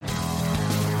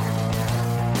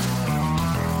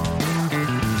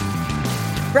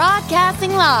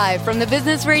Broadcasting live from the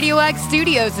Business Radio X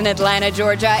studios in Atlanta,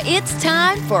 Georgia, it's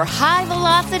time for High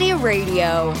Velocity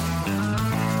Radio.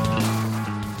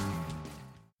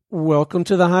 Welcome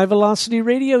to the High Velocity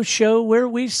Radio Show, where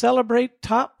we celebrate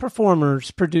top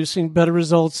performers producing better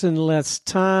results in less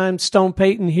time. Stone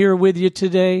Payton here with you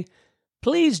today.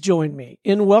 Please join me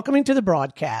in welcoming to the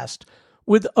broadcast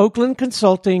with Oakland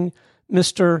Consulting,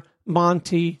 Mr.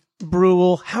 Monty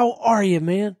Bruell. How are you,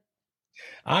 man?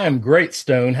 I am great,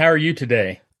 Stone. How are you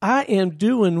today? I am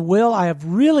doing well. I have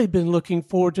really been looking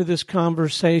forward to this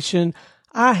conversation.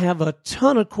 I have a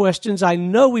ton of questions. I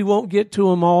know we won't get to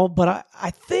them all, but I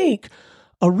think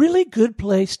a really good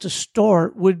place to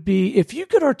start would be if you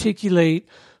could articulate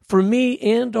for me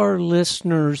and our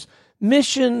listeners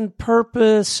mission,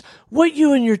 purpose, what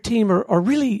you and your team are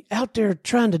really out there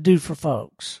trying to do for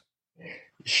folks.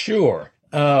 Sure.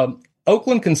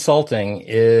 Oakland Consulting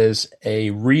is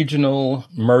a regional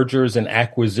mergers and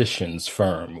acquisitions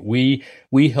firm. We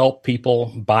help people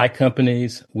buy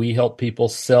companies. We help people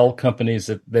sell companies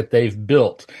that they've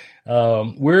built.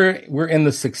 We're in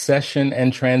the succession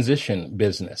and transition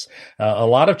business. A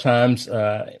lot of times,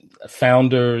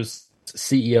 founders,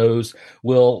 CEOs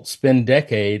will spend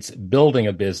decades building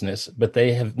a business, but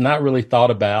they have not really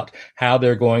thought about how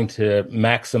they're going to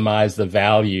maximize the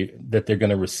value that they're going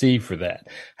to receive for that.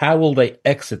 How will they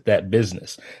exit that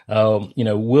business?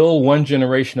 Will one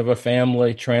generation of a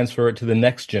family transfer it to the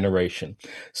next generation?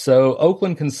 So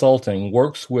Oakland Consulting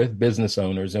works with business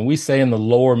owners, and we say in the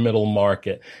lower middle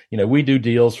market, we do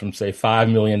deals from say $5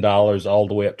 million all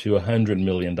the way up to $100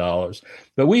 million.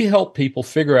 But we help people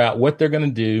figure out what they're going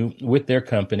to do with their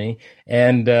company,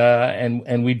 and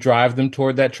we drive them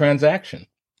toward that transaction.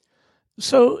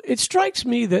 So it strikes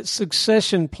me that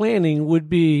succession planning would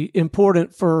be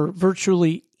important for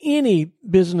virtually any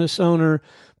business owner,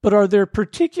 but are there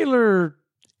particular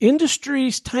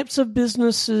industries, types of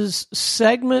businesses,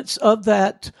 segments of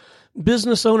that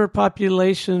business owner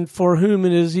population for whom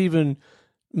it is even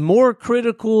more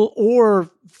critical,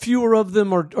 or fewer of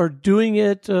them are doing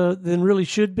it than really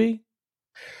should be?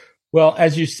 Well,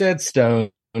 as you said,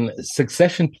 Stone,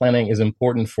 succession planning is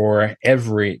important for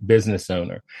every business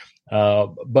owner.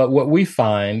 But what we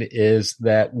find is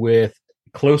that with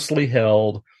closely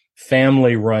held,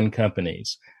 family-run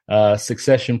companies,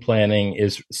 succession planning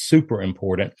is super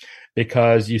important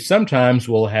because you sometimes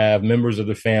will have members of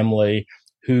the family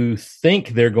who think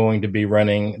they're going to be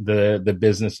running the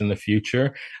business in the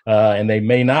future, and they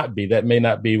may not be. That may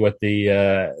not be what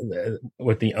the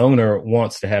owner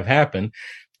wants to have happen.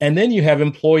 And then you have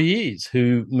employees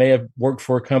who may have worked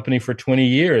for a company for 20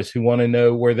 years who want to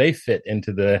know where they fit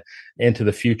into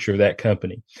the future of that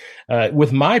company.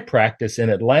 With my practice in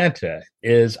Atlanta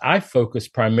is I focus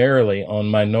primarily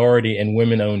on minority and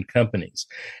women-owned companies.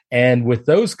 And with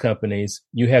those companies,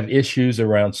 you have issues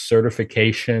around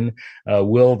certification.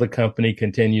 Will the company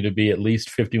continue to be at least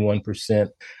 51%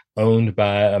 owned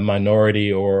by a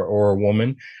minority or a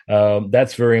woman?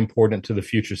 That's very important to the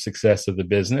future success of the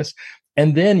business.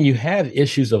 And then you have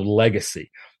issues of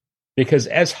legacy, because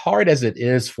as hard as it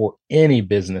is for any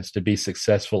business to be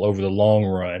successful over the long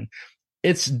run,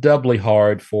 it's doubly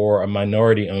hard for a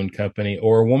minority-owned company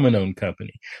or a woman-owned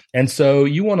company. And so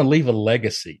you want to leave a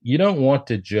legacy. You don't want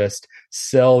to just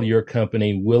sell your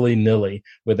company willy-nilly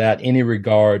without any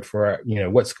regard for,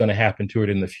 what's going to happen to it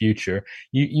in the future.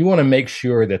 You want to make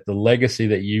sure that the legacy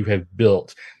that you have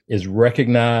built is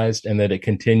recognized and that it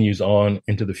continues on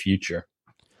into the future.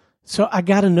 So I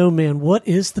got to know, man, what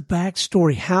is the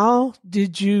backstory? How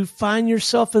did you find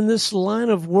yourself in this line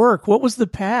of work? What was the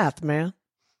path, man?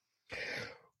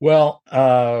 Well,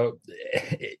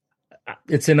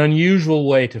 it's an unusual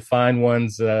way to find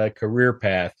one's career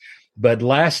path. But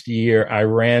last year, I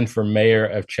ran for mayor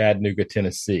of Chattanooga,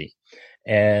 Tennessee.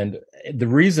 And the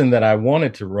reason that I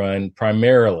wanted to run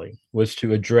primarily was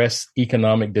to address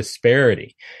economic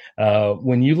disparity.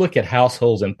 When you look at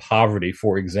households in poverty,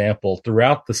 for example,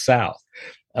 throughout the South,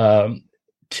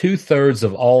 2/3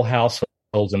 of all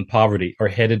households in poverty are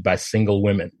headed by single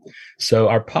women. So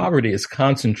our poverty is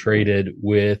concentrated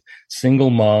with single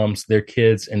moms, their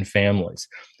kids, and families.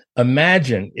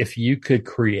 Imagine if you could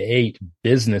create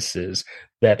businesses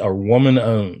that are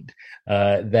woman-owned,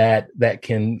 that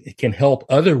can help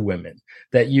other women,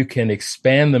 that you can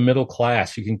expand the middle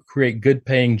class, you can create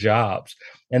good-paying jobs.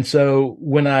 And so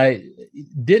when I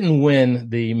didn't win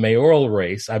the mayoral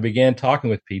race, I began talking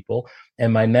with people,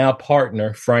 and my now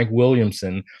partner, Frank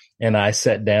Williamson, and I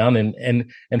sat down,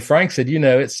 and Frank said,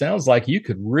 it sounds like you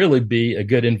could really be a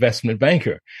good investment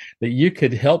banker, that you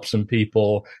could help some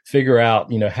people figure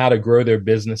out, how to grow their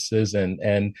businesses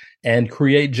and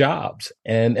create jobs.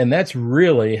 And that's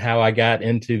really how I got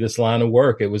into this line of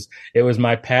work. It was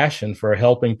my passion for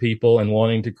helping people and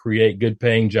wanting to create good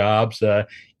paying jobs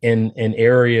in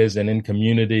areas and in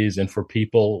communities and for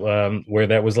people where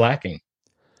that was lacking.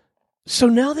 So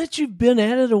now that you've been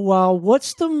at it a while,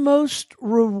 what's the most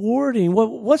rewarding?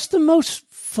 What's the most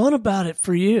fun about it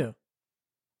for you?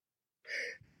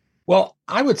 Well,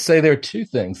 I would say there are two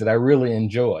things that I really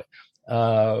enjoy.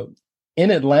 In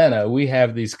Atlanta, we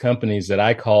have these companies that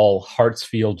I call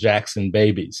Hartsfield-Jackson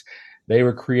babies. They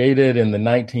were created in the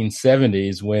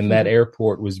 1970s when that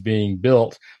airport was being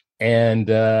built. And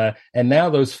now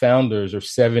those founders are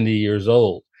 70 years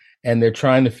old. And they're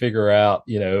trying to figure out,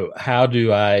 how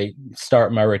do I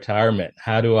start my retirement?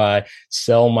 How do I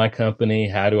sell my company?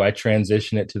 How do I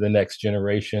transition it to the next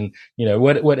generation?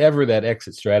 Whatever that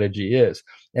exit strategy is.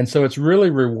 And so it's really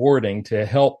rewarding to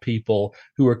help people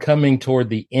who are coming toward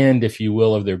the end, if you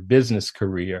will, of their business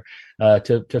career,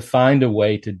 to find a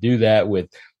way to do that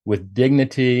with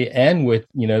dignity and with,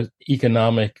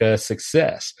 economic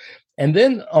success. And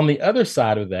then on the other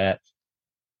side of that,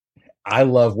 I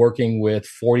love working with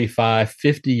 45,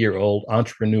 50-year-old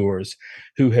entrepreneurs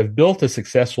who have built a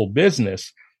successful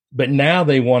business, but now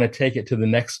they want to take it to the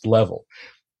next level.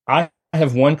 I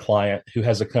have one client who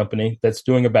has a company that's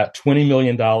doing about $20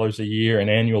 million a year in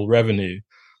annual revenue.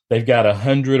 They've got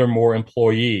 100 or more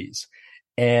employees.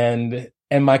 And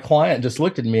my client just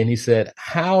looked at me and he said,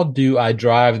 how do I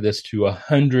drive this to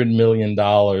 $100 million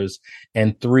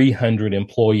and 300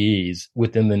 employees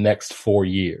within the next 4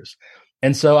 years?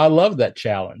 And so I love that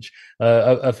challenge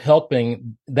of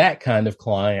helping that kind of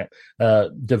client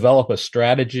develop a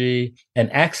strategy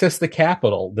and access the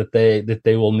capital that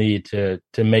they will need to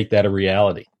make that a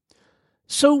reality.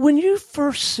 So when you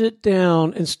first sit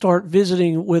down and start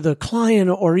visiting with a client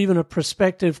or even a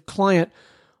prospective client,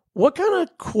 what kind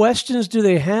of questions do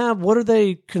they have? What are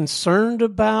they concerned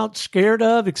about, scared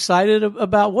of, excited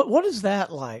about? What is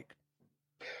that like?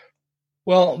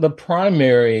 Well, the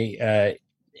primary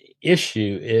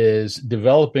issue is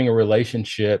developing a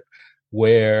relationship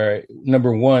where,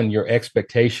 number one, your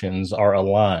expectations are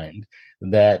aligned,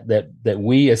 that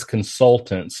we as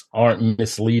consultants aren't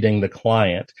misleading the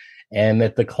client, and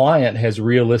that the client has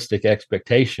realistic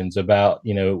expectations about,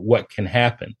 what can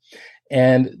happen.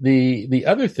 And the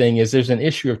other thing is there's an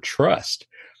issue of trust,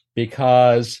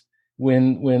 because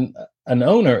when an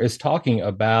owner is talking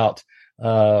about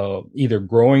either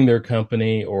growing their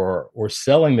company or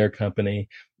selling their company,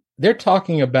 they're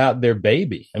talking about their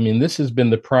baby. I mean, this has been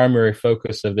the primary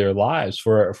focus of their lives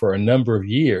for a number of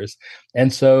years.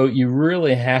 And so you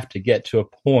really have to get to a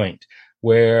point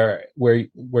where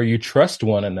you trust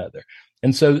one another.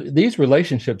 And so these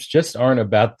relationships just aren't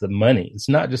about the money. It's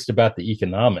not just about the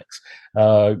economics.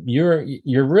 You're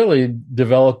really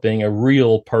developing a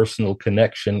real personal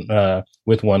connection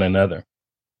with one another.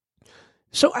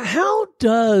 So how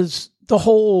does the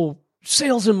whole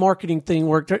sales and marketing thing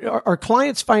work? Are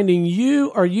clients finding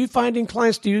you? Are you finding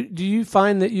clients? Do you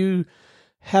find that you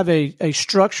have a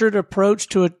structured approach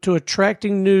to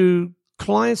attracting new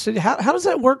clients? How does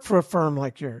that work for a firm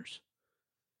like yours?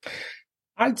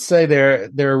 I'd say there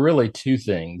are really two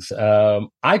things.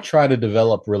 I try to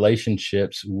develop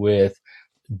relationships with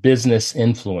business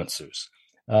influencers,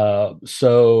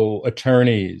 so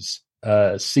attorneys,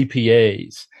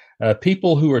 CPAs,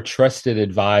 people who are trusted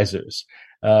advisors.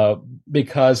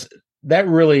 Because that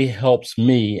really helps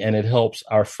me and it helps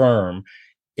our firm.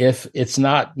 If it's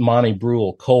not Monty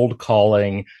Brule cold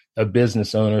calling a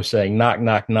business owner saying, knock,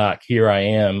 knock, knock, here I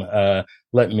am,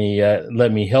 let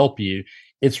me help you.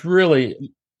 It's really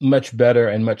much better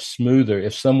and much smoother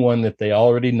if someone that they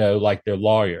already know, like their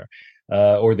lawyer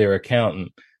or their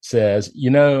accountant, says,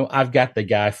 I've got the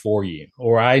guy for you,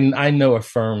 or I know a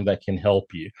firm that can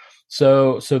help you.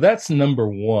 So that's number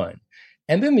one.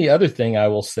 And then the other thing I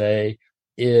will say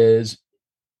is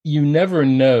you never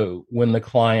know when the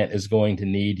client is going to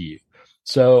need you.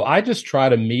 So I just try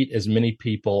to meet as many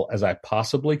people as I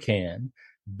possibly can,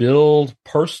 build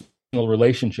personal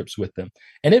relationships with them.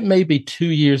 And it may be 2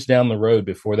 years down the road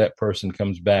before that person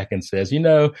comes back and says,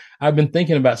 I've been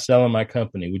thinking about selling my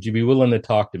company. Would you be willing to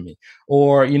talk to me?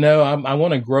 Or, I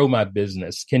want to grow my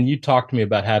business. Can you talk to me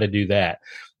about how to do that?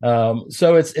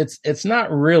 So it's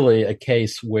not really a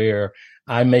case where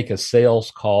I make a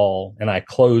sales call and I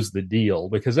close the deal,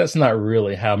 because that's not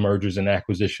really how mergers and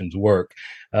acquisitions work.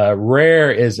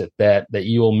 Rare is it that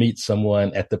you will meet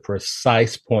someone at the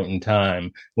precise point in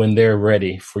time when they're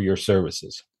ready for your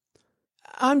services.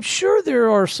 I'm sure there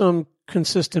are some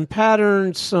consistent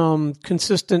patterns, some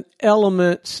consistent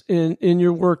elements in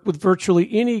your work with virtually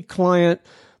any client,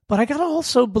 but I got to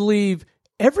also believe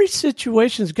every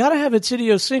situation's got to have its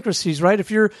idiosyncrasies, right? If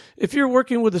you're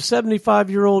working with a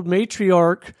 75-year-old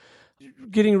matriarch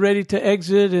getting ready to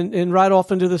exit and ride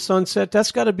off into the sunset,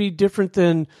 that's got to be different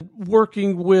than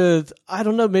working with, I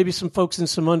don't know, maybe some folks in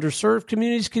some underserved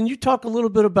communities. Can you talk a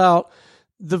little bit about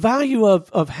the value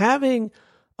of having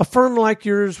a firm like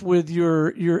yours with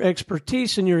your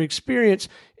expertise and your experience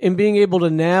and being able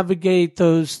to navigate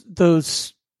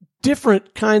those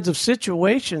different kinds of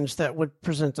situations that would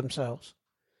present themselves?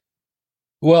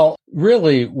 Well,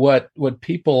 really, what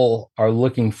people are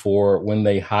looking for when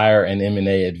they hire an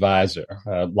M&A advisor,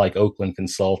 like Oakland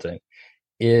Consulting,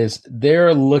 is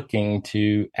they're looking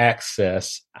to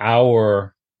access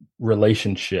our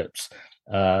relationships.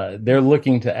 They're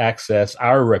looking to access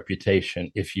our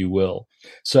reputation, if you will.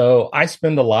 So I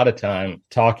spend a lot of time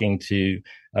talking to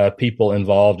people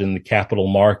involved in the capital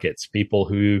markets, people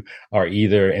who are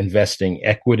either investing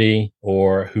equity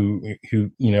or who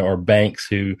are banks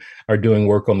who are doing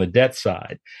work on the debt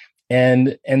side.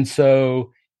 And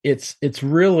so it's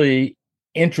really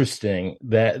interesting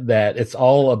that it's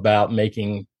all about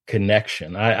making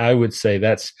connection. I would say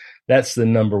that's the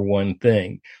number one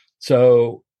thing.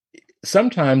 So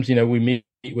sometimes, we meet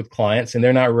with clients and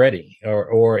they're not ready,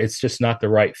 or it's just not the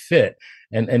right fit.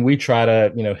 And we try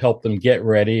to, help them get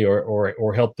ready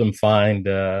or help them find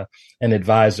an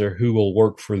advisor who will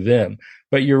work for them.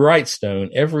 But you're right, Stone,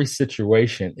 every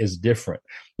situation is different.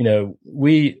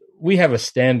 We have a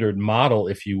standard model,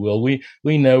 if you will.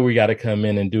 We know we got to come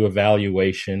in and do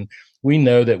evaluation. We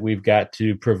know that we've got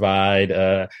to provide,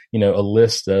 a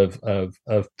list of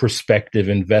prospective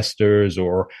investors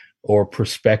or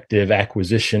prospective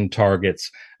acquisition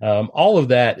targets. All of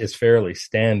that is fairly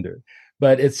standard,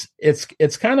 but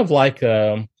it's kind of like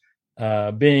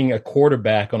being a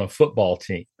quarterback on a football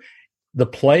team. The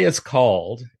play is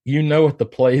called, what the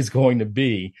play is going to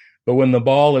be, but when the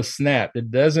ball is snapped, it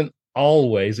doesn't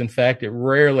always, in fact, it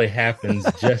rarely happens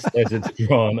just as it's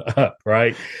drawn up,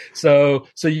 right? So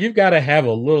you've got to have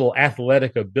a little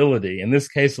athletic ability, in this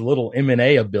case, a little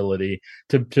M&A ability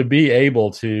to be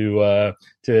able to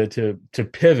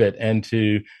pivot and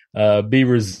to be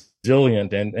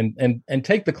resilient and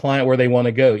take the client where they want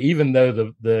to go, even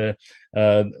though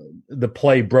the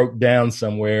play broke down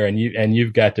somewhere and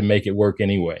you've got to make it work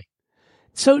anyway.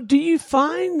 So do you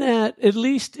find that, at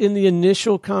least in the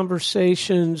initial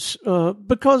conversations,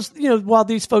 because, while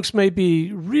these folks may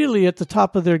be really at the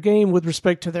top of their game with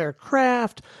respect to their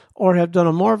craft or have done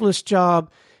a marvelous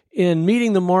job in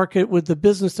meeting the market with the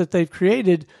business that they've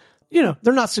created,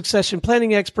 they're not succession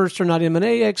planning experts, they're not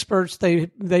M&A experts, they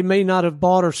may not have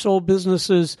bought or sold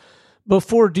businesses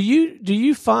before. Do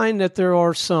you find that there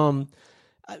are some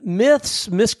myths,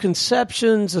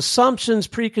 misconceptions, assumptions,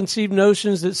 preconceived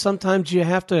notions that sometimes you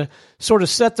have to sort of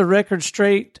set the record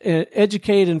straight,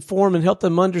 educate, inform, and help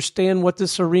them understand what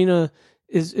this arena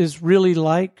is really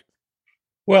like?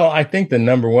 Well, I think the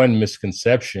number one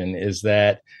misconception is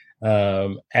that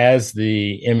as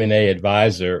the M&A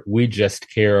advisor, we just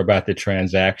care about the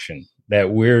transaction,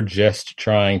 that we're just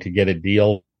trying to get a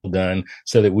deal done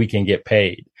so that we can get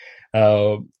paid.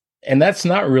 And that's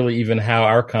not really even how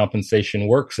our compensation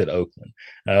works at Oakland.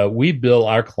 We bill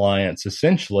our clients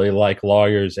essentially like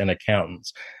lawyers and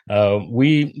accountants.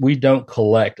 We don't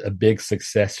collect a big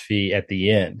success fee at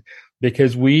the end,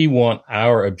 because we want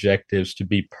our objectives to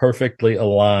be perfectly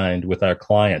aligned with our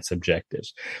clients'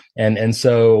 objectives. And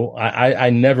so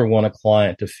I never want a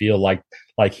client to feel like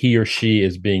he or she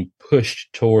is being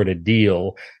pushed toward a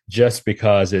deal just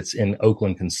because it's in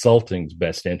Oakland Consulting's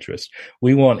best interest.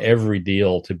 We want every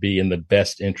deal to be in the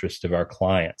best interest of our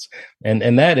clients.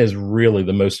 And that is really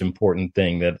the most important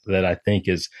thing that I think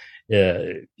is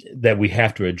that we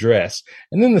have to address.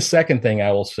 And then the second thing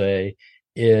I will say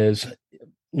is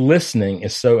listening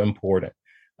is so important.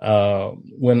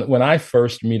 When I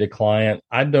first meet a client,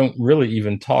 I don't really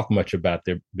even talk much about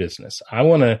their business. I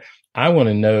want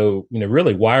to know,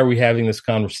 really, why are we having this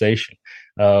conversation?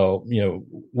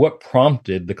 What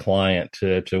prompted the client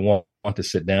to want to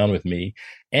sit down with me?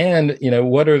 And,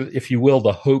 what are, if you will,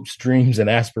 the hopes, dreams, and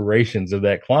aspirations of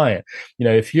that client?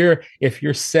 If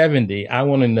you're 70, I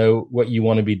want to know what you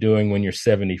want to be doing when you're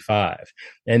 75.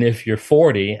 And if you're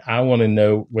 40, I want to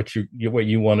know what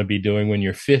you want to be doing when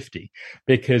you're 50,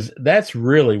 because that's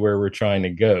really where we're trying to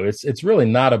go. It's really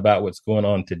not about what's going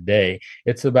on today.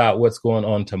 It's about what's going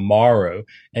on tomorrow.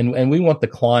 And we want the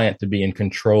client to be in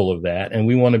control of that. And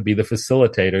we want to be the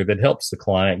facilitator that helps the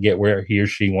client get where he or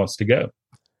she wants to go.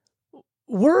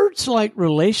 Words like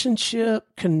relationship,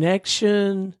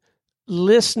 connection,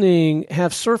 listening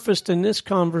have surfaced in this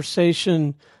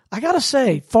conversation, I got to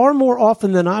say, far more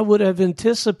often than I would have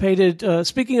anticipated.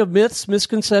 Speaking of myths,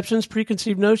 misconceptions,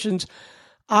 preconceived notions,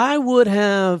 I would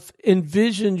have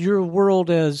envisioned your world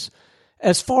as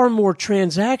far more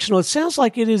transactional. It sounds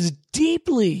like it is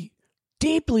deeply,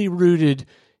 deeply rooted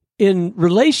in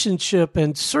relationship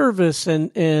and service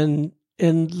and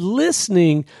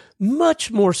listening, much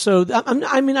more so.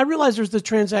 I mean, I realize there's the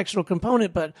transactional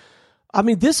component, but I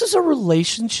mean, this is a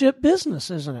relationship business,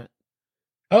 isn't it?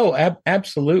 Oh,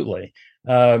 absolutely.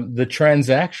 The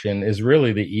transaction is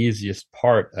really the easiest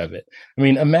part of it. I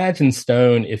mean, imagine,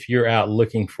 Stone, if you're out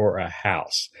looking for a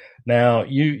house. Now,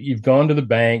 you've gone to the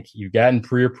bank, you've gotten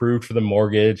pre-approved for the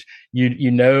mortgage,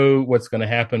 you know what's going to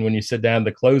happen when you sit down at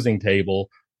the closing table,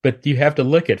 but you have to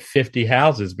look at 50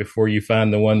 houses before you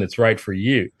find the one that's right for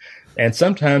you. And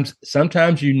sometimes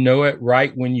you know it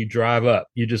right when you drive up.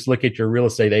 You just look at your real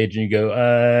estate agent and you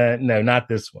go, no, not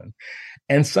this one.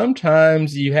 And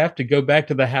sometimes you have to go back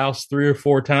to the house 3 or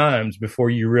 4 times before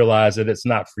you realize that it's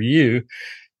not for you.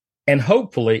 And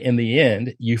hopefully in the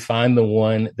end, you find the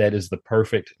one that is the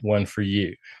perfect one for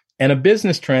you. And a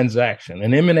business transaction,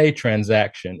 an M&A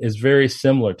transaction, is very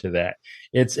similar to that.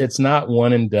 It's not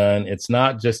one and done. It's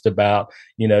not just about,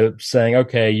 saying,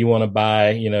 okay, you want to buy,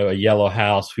 a yellow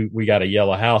house. We got a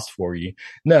yellow house for you.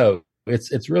 No,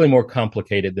 it's really more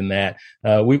complicated than that.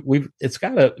 It's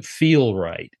got to feel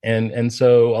right. And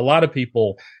so a lot of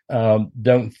people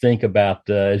don't think about,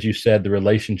 as you said, the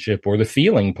relationship or the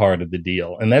feeling part of the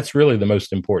deal. And that's really the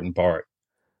most important part.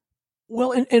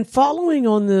 Well, and following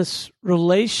on this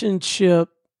relationship,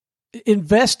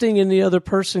 investing in the other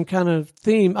person kind of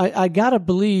theme, I got to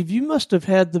believe you must have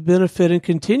had the benefit and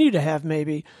continue to have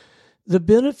maybe the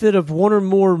benefit of one or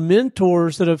more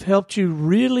mentors that have helped you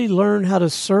really learn how to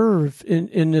serve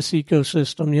in this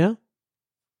ecosystem, yeah?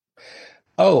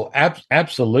 Oh,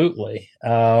 absolutely.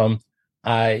 I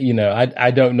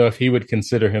don't know if he would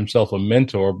consider himself a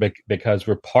mentor because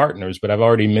we're partners, but I've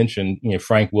already mentioned,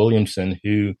 Frank Williamson,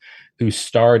 who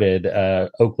started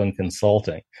Oakland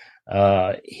Consulting.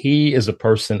 He is a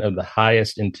person of the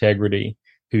highest integrity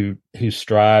who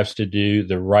strives to do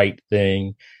the right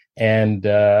thing. And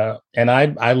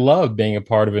I love being a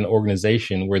part of an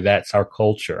organization where that's our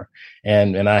culture.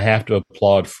 And I have to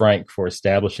applaud Frank for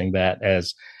establishing that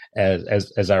as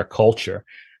our culture.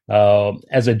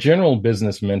 As a general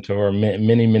business mentor,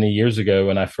 many, many years ago,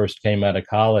 when I first came out of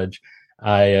college,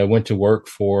 I went to work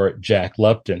for Jack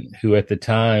Lupton, who at the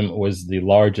time was the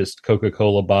largest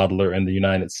Coca-Cola bottler in the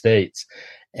United States.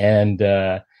 And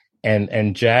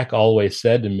Jack always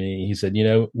said to me, he said,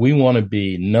 we want to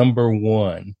be number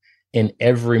one in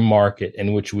every market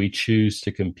in which we choose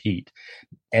to compete.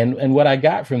 And what I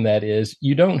got from that is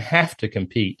you don't have to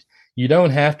compete. You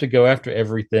don't have to go after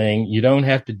everything. You don't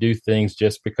have to do things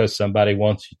just because somebody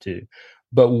wants you to.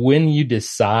 But when you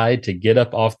decide to get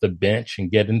up off the bench and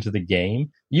get into the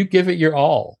game, you give it your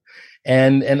all.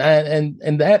 And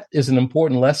that is an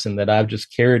important lesson that I've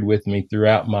just carried with me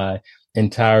throughout my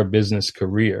entire business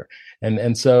career.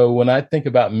 And so when I think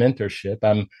about mentorship,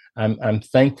 I'm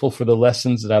thankful for the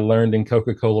lessons that I learned in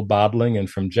Coca-Cola bottling and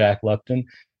from Jack Lupton.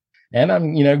 And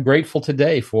I'm grateful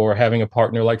today for having a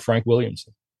partner like Frank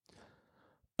Williamson.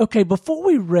 Okay, before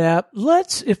we wrap,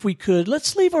 let's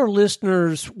leave our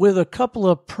listeners with a couple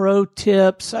of pro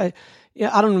tips. I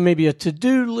don't know, maybe a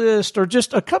to-do list or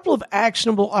just a couple of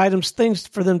actionable items, things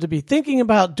for them to be thinking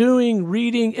about, doing,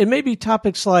 reading, and maybe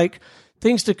topics like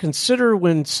things to consider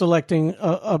when selecting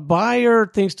a buyer,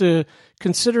 things to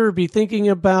consider, be thinking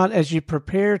about as you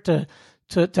prepare to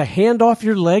hand off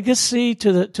your legacy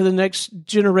to the next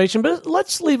generation. But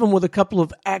let's leave them with a couple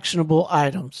of actionable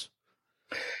items.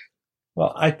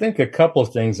 Well, I think a couple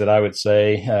of things that I would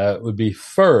say would be,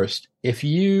 first, if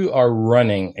you are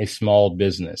running a small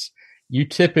business, you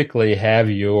typically have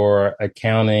your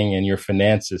accounting and your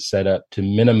finances set up to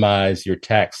minimize your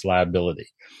tax liability.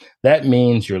 That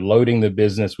means you're loading the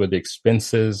business with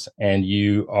expenses and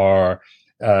you are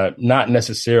not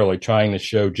necessarily trying to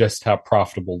show just how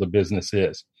profitable the business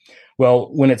is. Well,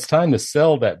 when it's time to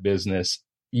sell that business,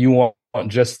 you want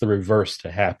just the reverse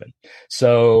to happen.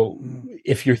 So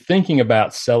if you're thinking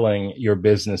about selling your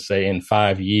business, say in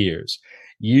 5 years,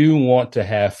 you want to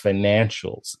have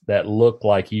financials that look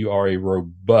like you are a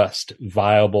robust,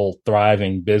 viable,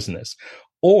 thriving business.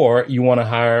 Or you want to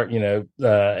hire,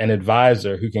 an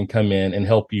advisor who can come in and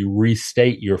help you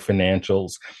restate your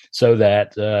financials so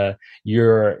that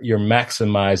you're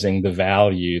maximizing the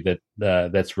value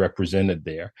that's represented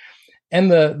there. And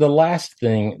the last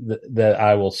thing that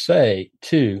I will say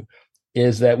too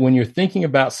is that when you're thinking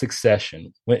about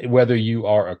succession, whether you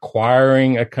are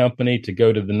acquiring a company to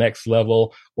go to the next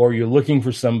level, or you're looking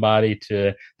for somebody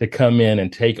to come in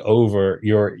and take over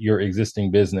your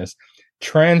existing business,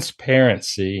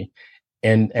 transparency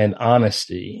and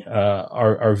honesty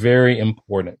are very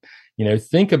important.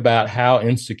 Think about how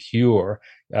insecure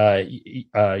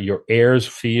your heirs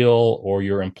feel or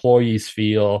your employees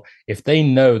feel if they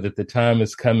know that the time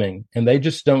is coming and they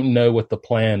just don't know what the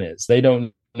plan is. They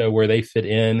don't know where they fit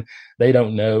in. They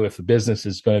don't know if the business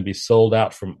is going to be sold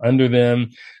out from under them.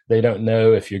 They don't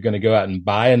know if you're going to go out and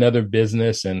buy another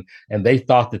business and they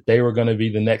thought that they were going to be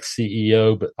the next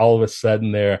CEO, but all of a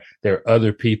sudden there are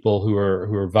other people who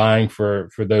are vying for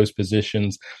those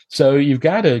positions. So you've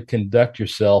got to conduct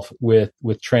yourself with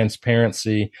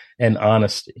transparency and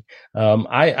honesty.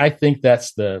 I think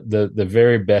that's the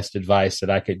very best advice that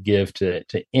I could give to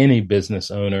any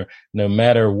business owner, no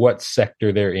matter what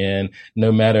sector they're in,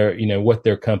 no matter what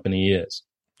their company is.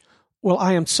 Well,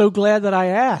 I am so glad that I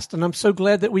asked, and I'm so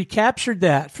glad that we captured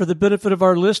that for the benefit of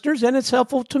our listeners, and it's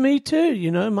helpful to me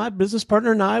too. My business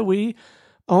partner and I, we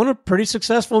own a pretty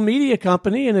successful media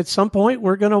company, and at some point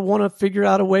we're going to want to figure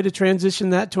out a way to transition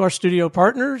that to our studio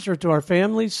partners or to our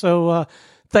families. So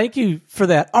thank you for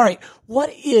that. All right,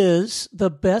 what is the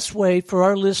best way for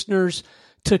our listeners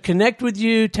to connect with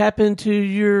you, tap into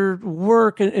your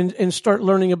work, and start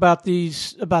learning about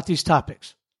these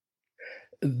topics?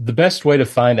 The best way to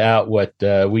find out what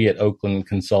we at Oaklyn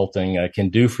Consulting can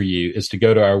do for you is to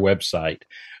go to our website,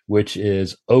 which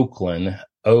is Oaklyn,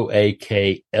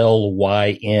 OAKLYN,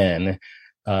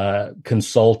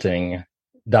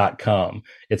 consulting.com.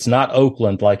 It's not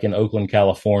Oakland like in Oakland,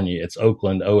 California. It's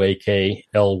Oakland,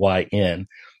 OAKLYN.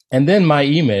 And then my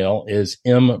email is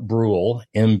mbruell,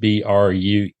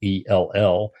 MBRUELL,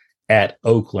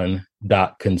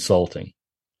 @oakland.consulting.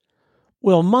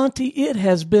 Well, Monty, it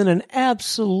has been an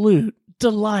absolute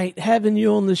delight having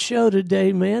you on the show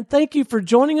today, man. Thank you for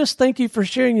joining us. Thank you for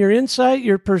sharing your insight,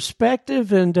 your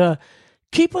perspective, and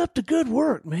keep up the good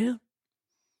work, man.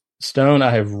 Stone,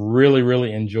 I have really,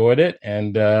 really enjoyed it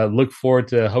and look forward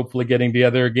to hopefully getting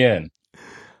together again.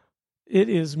 It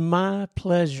is my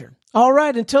pleasure. All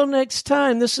right, until next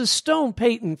time, this is Stone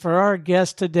Payton for our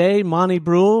guest today, Monty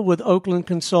Bruell with Oaklyn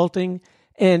Consulting,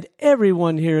 and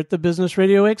everyone here at the Business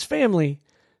Radio X family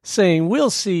saying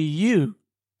we'll see you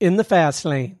in the fast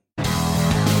lane.